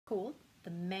called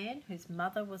The Man Whose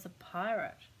Mother Was a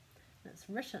Pirate. And it's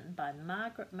written by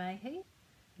Margaret Mayhew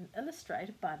and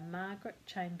illustrated by Margaret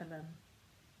Chamberlain.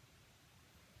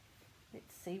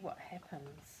 Let's see what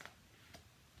happens.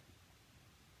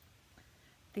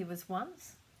 There was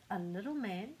once a little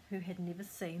man who had never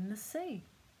seen the sea,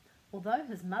 although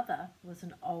his mother was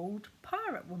an old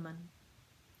pirate woman.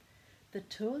 The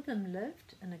two of them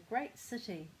lived in a great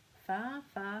city, far,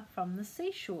 far from the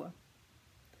seashore.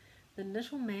 The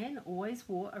little man always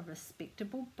wore a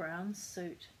respectable brown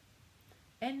suit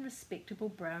and respectable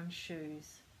brown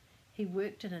shoes. He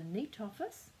worked in a neat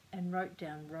office and wrote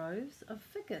down rows of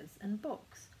figures in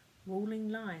books, ruling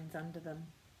lines under them.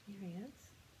 Here he is.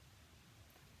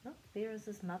 Look, there is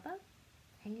his mother,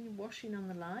 hanging washing on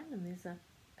the line, and there's a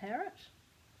parrot.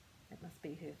 That must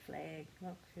be her flag.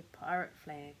 Look, her pirate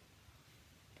flag.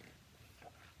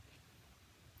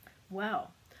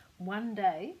 Well, one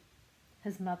day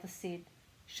his mother said,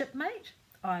 "Shipmate,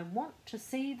 I want to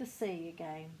see the sea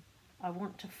again. I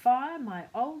want to fire my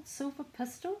old silver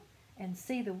pistol and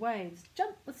see the waves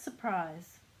jump with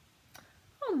surprise."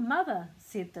 "Oh, mother,"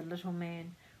 said the little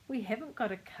man, "we haven't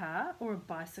got a car or a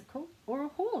bicycle or a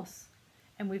horse,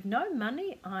 and we've no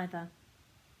money either.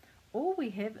 All we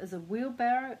have is a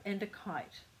wheelbarrow and a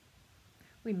kite."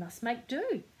 "We must make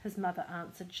do," his mother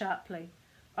answered sharply.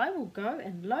 "I will go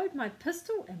and load my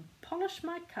pistol and polish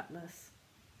my cutlass."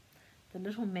 The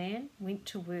little man went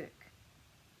to work.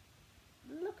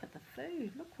 Look at the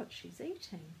food. Look what she's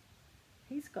eating.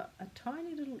 He's got a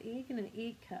tiny little egg in an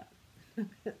egg cup.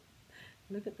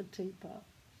 Look at the teapot.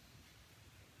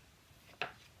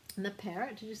 And the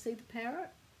parrot, did you see the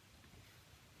parrot?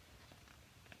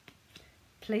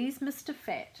 "Please, Mr.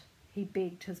 Fat," he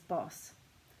begged his boss.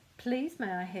 "Please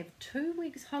may I have 2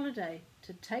 weeks' holiday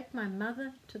to take my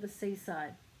mother to the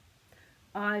seaside."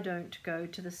 "I don't go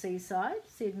to the seaside,"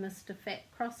 said Mr. Fat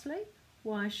crossly.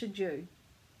 "Why should you?"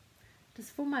 "It is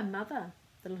for my mother,"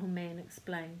 the little man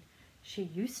explained. "She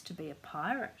used to be a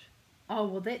pirate." "Oh,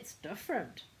 well, that's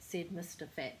different," said Mr.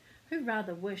 Fat, who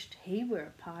rather wished he were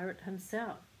a pirate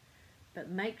himself. "But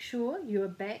make sure you are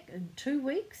back in 2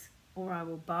 weeks, or I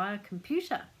will buy a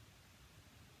computer."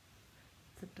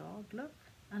 It's a dog, look,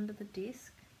 under the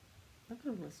desk. Look at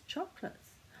all his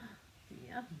chocolates.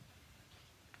 Yum.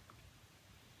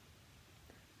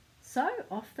 So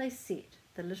off they set,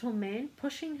 the little man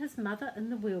pushing his mother in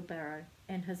the wheelbarrow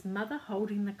and his mother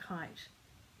holding the kite.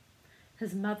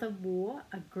 His mother wore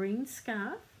a green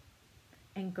scarf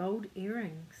and gold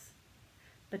earrings.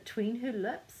 Between her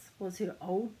lips was her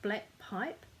old black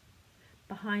pipe.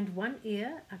 Behind one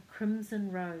ear a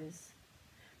crimson rose.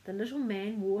 The little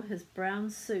man wore his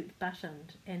brown suit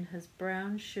buttoned and his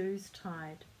brown shoes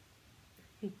tied.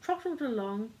 He trotted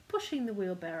along, pushing the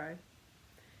wheelbarrow.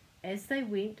 As they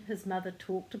went, his mother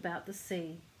talked about the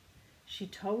sea. She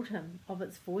told him of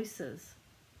its voices.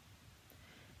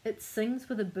 It sings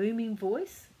with a booming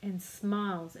voice and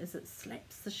smiles as it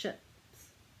slaps the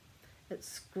ships. It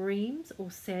screams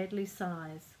or sadly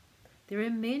sighs. There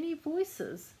are many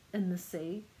voices in the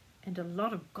sea and a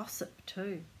lot of gossip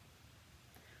too.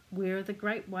 Where are the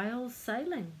great whales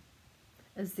sailing?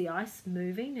 Is the ice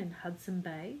moving in Hudson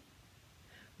Bay?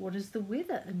 What is the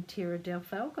weather in Terra del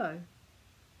Fuego?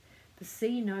 The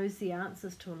sea knows the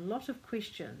answers to a lot of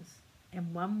questions,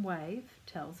 and one wave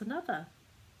tells another.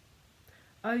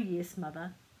 "Oh yes,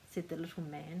 mother," said the little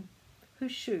man,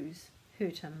 whose shoes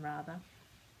hurt him rather.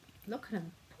 Look at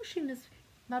him pushing his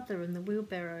mother in the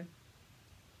wheelbarrow.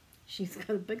 She's got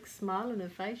a big smile on her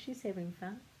face. She's having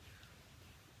fun.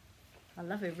 I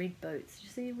love her red boots. Did you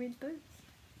see her red boots?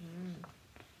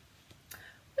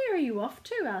 "Where are you off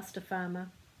to?" asked a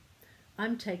farmer.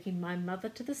 "I'm taking my mother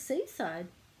to the seaside,"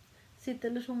 said the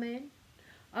little man.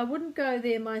 "I wouldn't go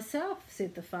there myself,"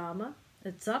 said the farmer.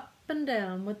 "It's up and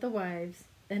down with the waves,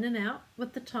 in and out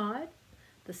with the tide.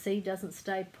 The sea doesn't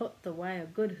stay put the way a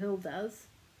good hill does."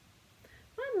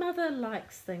 "My mother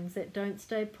likes things that don't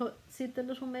stay put," said the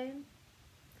little man.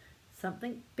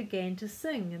 Something began to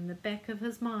sing in the back of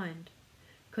his mind.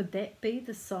 Could that be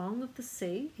the song of the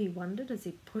sea, he wondered as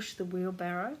he pushed the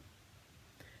wheelbarrow.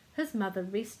 His mother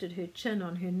rested her chin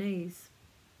on her knees.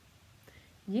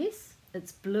 "Yes,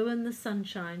 it's blue in the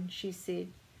sunshine," she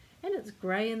said, "and it's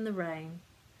grey in the rain.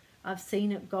 I've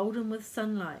seen it golden with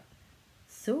sunlight,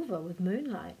 silver with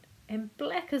moonlight, and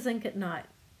black as ink at night.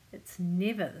 It's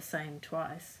never the same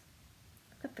twice."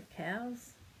 Look at the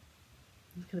cows.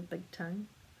 He's got a big tongue.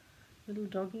 Little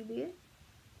doggy there.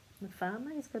 The farmer,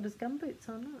 he's got his gumboots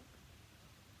on, look.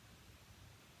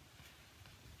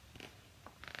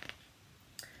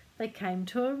 They came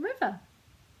to a river.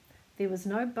 There was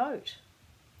no boat.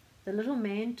 The little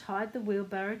man tied the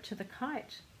wheelbarrow to the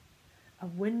kite. A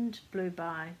wind blew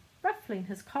by, ruffling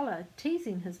his collar,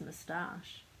 teasing his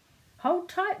moustache. "Hold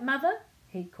tight, mother,"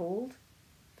 he called.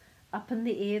 Up in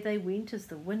the air they went as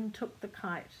the wind took the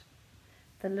kite.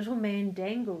 The little man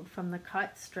dangled from the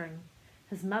kite string.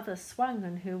 His mother swung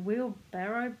in her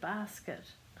wheelbarrow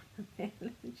basket.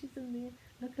 She's in there.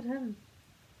 Look at him,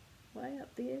 way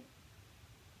up there.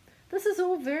 "This is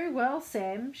all very well,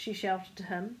 Sam," she shouted to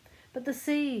him, "but the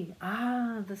sea,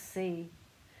 the sea.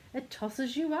 It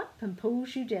tosses you up and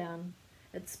pulls you down.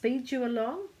 It speeds you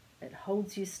along, it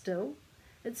holds you still.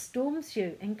 It storms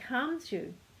you and calms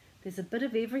you. There's a bit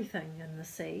of everything in the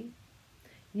sea."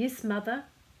 "Yes, mother,"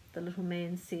 the little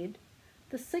man said.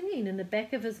 The singing in the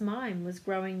back of his mind was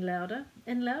growing louder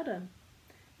and louder.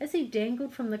 As he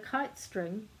dangled from the kite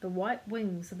string, the white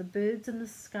wings of the birds in the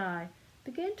sky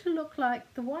began to look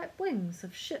like the white wings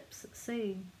of ships at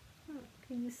sea. Oh,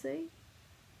 can you see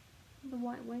the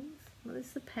white wings? Well,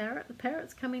 there's the parrot. The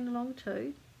parrot's coming along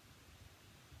too.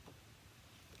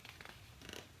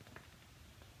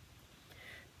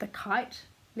 The kite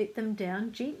let them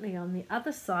down gently on the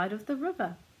other side of the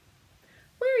river.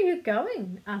 "Where are you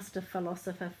going?" asked a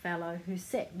philosopher fellow who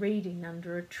sat reading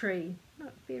under a tree.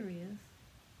 Look, there he is,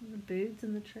 the birds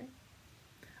in the tree.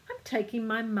 "I'm taking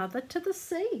my mother to the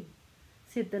sea,"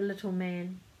 said the little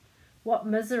man. "What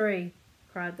misery!"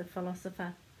 cried the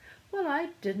philosopher. "Well,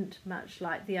 I didn't much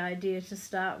like the idea to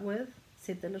start with,"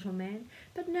 said the little man,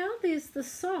 "but now there's the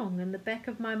song in the back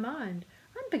of my mind.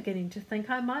 I'm beginning to think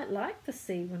I might like the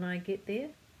sea when I get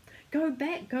there." Go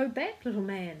back, little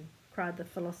man," cried the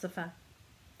philosopher.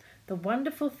 "The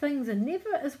wonderful things are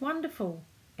never as wonderful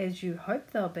as you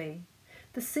hope they'll be.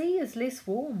 The sea is less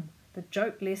warm, the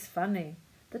joke less funny.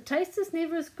 The taste is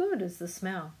never as good as the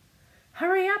smell."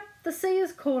 "Hurry up, the sea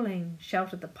is calling,"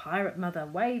 shouted the pirate mother,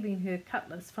 waving her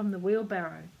cutlass from the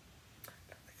wheelbarrow.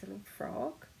 Look, there's a little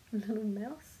frog, a little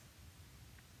mouse.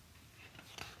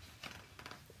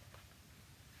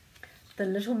 The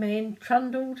little man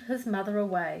trundled his mother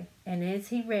away, and as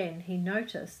he ran he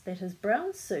noticed that his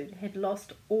brown suit had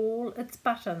lost all its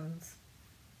buttons.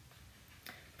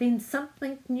 Then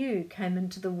something new came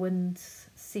into the wind's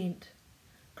scent.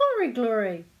 "Glory,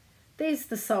 glory! There's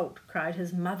the salt!" cried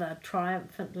his mother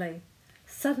triumphantly.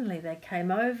 Suddenly they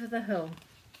came over the hill.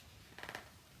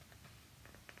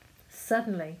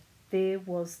 Suddenly there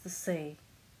was the sea.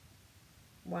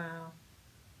 Wow.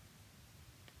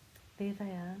 There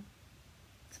they are.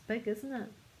 It's big, isn't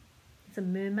it? It's a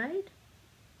mermaid.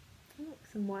 Look,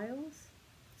 some whales,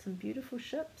 some beautiful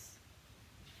ships.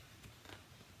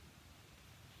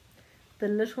 The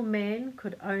little man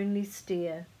could only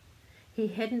stare. He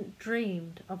hadn't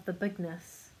dreamed of the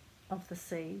bigness of the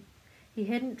sea. He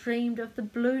hadn't dreamed of the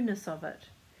blueness of it.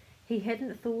 He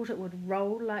hadn't thought it would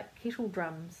roll like kettle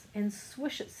drums and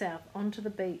swish itself onto the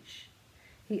beach.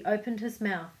 He opened his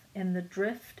mouth, and the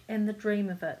drift and the dream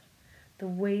of it, the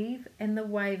weave and the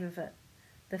wave of it,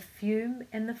 the fume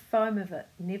and the foam of it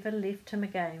never left him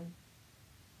again.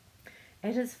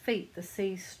 At his feet the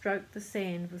sea stroked the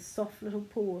sand with soft little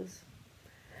paws.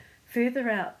 Further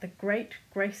out the great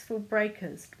graceful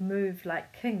breakers moved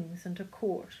like kings into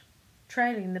court,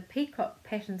 trailing the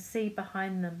peacock-patterned sea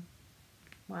behind them.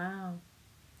 Wow,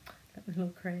 that little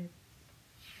crab.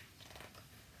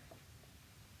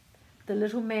 The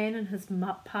little man and his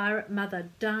pirate mother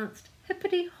danced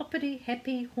hippity-hoppity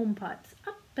happy hornpipes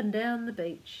up and down the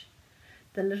beach.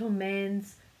 The little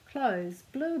man's clothes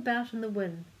blew about in the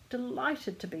wind,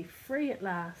 delighted to be free at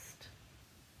last.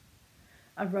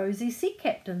 A rosy sea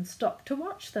captain stopped to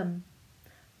watch them.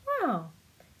 "Wow,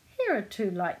 here are two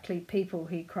likely people,"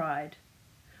 he cried.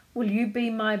 "Will you be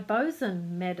my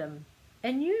bosun, madam?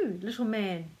 And you, little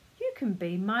man, you can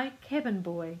be my cabin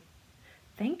boy."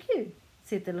 "Thank you,"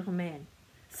 said the little man.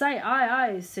 "Say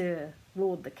aye, aye, sir,"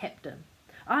 roared the captain.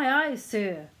 "Aye, aye,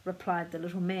 sir," replied the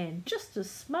little man, just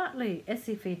as smartly as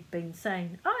if he'd been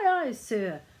saying "aye, aye,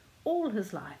 sir" all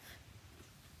his life.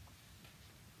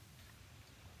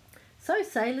 So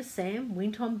Sailor Sam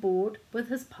went on board with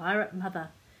his pirate mother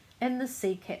and the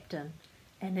sea captain,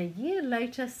 and a year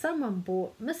later someone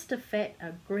bought Mr. Fat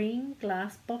a green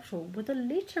glass bottle with a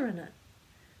letter in it.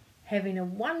 "Having a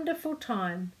wonderful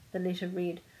time," the letter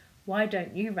read. "Why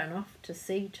don't you run off to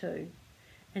sea too?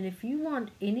 And if you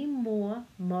want any more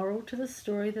moral to the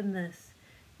story than this,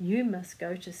 you must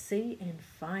go to sea and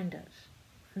find it."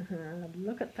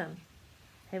 Look at them,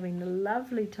 having a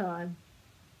lovely time.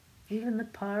 Even the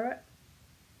pirate.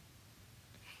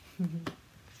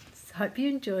 Hope you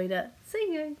enjoyed it.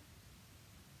 See you.